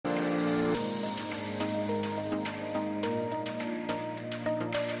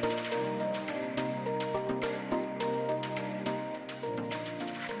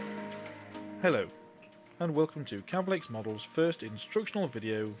Hello, and welcome to Cavalex Model's first instructional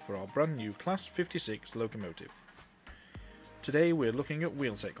video for our brand new Class 56 locomotive. Today we're looking at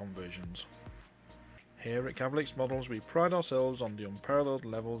wheelset conversions. Here at Cavalex Models we pride ourselves on the unparalleled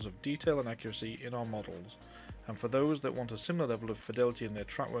levels of detail and accuracy in our models, and for those that want a similar level of fidelity in their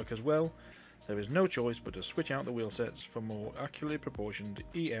track work as well, there is no choice but to switch out the wheelsets for more accurately proportioned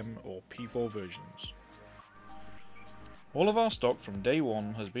EM or P4 versions. All of our stock from day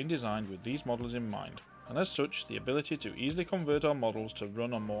one has been designed with these models in mind, and as such the ability to easily convert our models to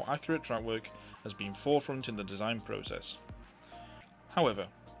run on more accurate track work has been forefront in the design process. However,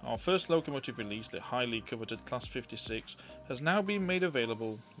 our first locomotive release, the highly coveted Class 56, has now been made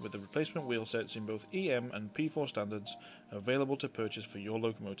available with the replacement wheelsets in both EM and P4 standards available to purchase for your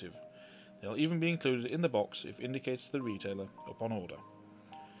locomotive. They'll even be included in the box if indicated to the retailer upon order.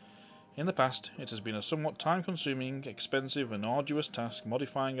 In the past, it has been a somewhat time-consuming, expensive and arduous task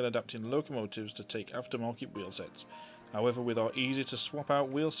modifying and adapting locomotives to take aftermarket wheelsets. However, with our easy-to-swap-out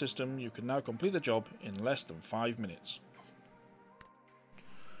wheel system, you can now complete the job in less than 5 minutes.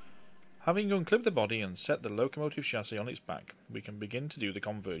 Having unclipped the body and set the locomotive chassis on its back, we can begin to do the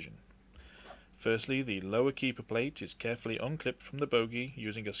conversion. Firstly, the lower keeper plate is carefully unclipped from the bogie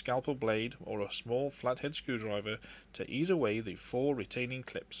using a scalpel blade or a small flathead screwdriver to ease away the 4 retaining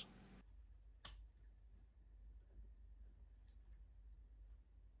clips.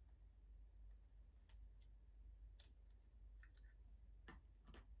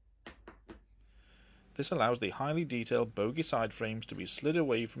 This allows the highly detailed bogie side frames to be slid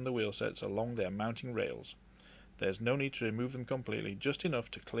away from the wheelsets along their mounting rails. There is no need to remove them completely, just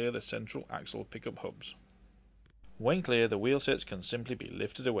enough to clear the central axle pickup hubs. When clear, the wheelsets can simply be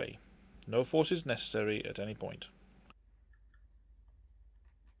lifted away. No force is necessary at any point.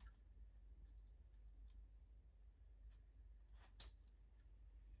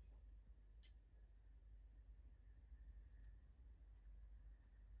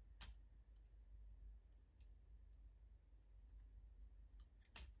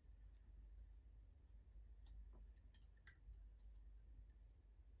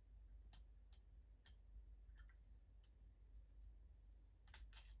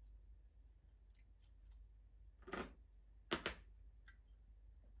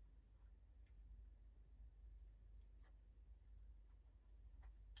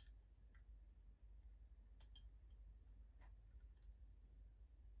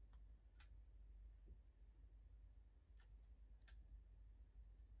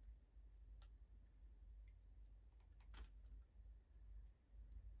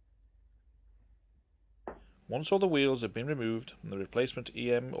 Once all the wheels have been removed and the replacement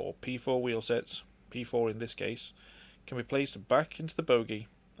EM or P4 wheelsets, P4 in this case, can be placed back into the bogie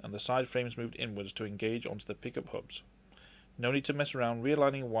and the side frames moved inwards to engage onto the pickup hubs. No need to mess around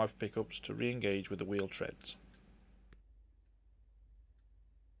realigning wiper pickups to re-engage with the wheel treads.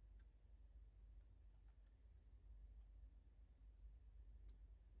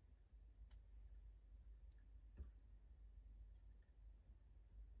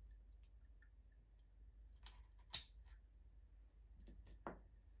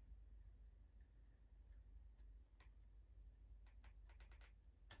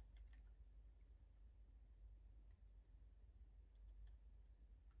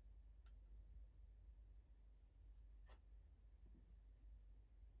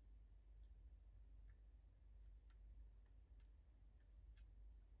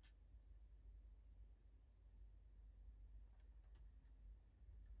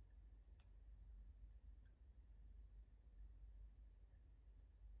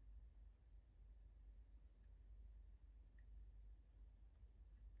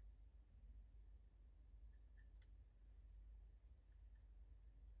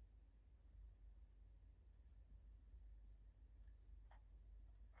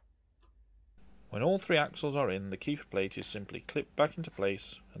 When all 3 axles are in, the keeper plate is simply clipped back into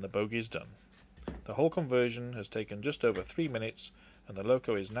place and the bogie is done. The whole conversion has taken just over 3 minutes and the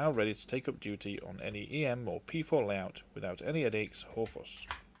loco is now ready to take up duty on any EM or P4 layout without any headaches or fuss.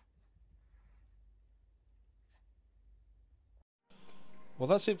 Well,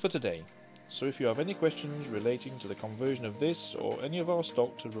 that's it for today. So if you have any questions relating to the conversion of this or any of our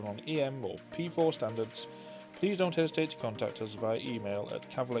stock to run on EM or P4 standards, please don't hesitate to contact us via email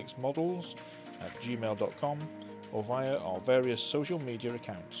at cavalexmodels@gmail.com or via our various social media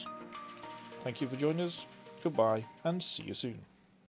accounts. Thank you for joining us, goodbye and see you soon.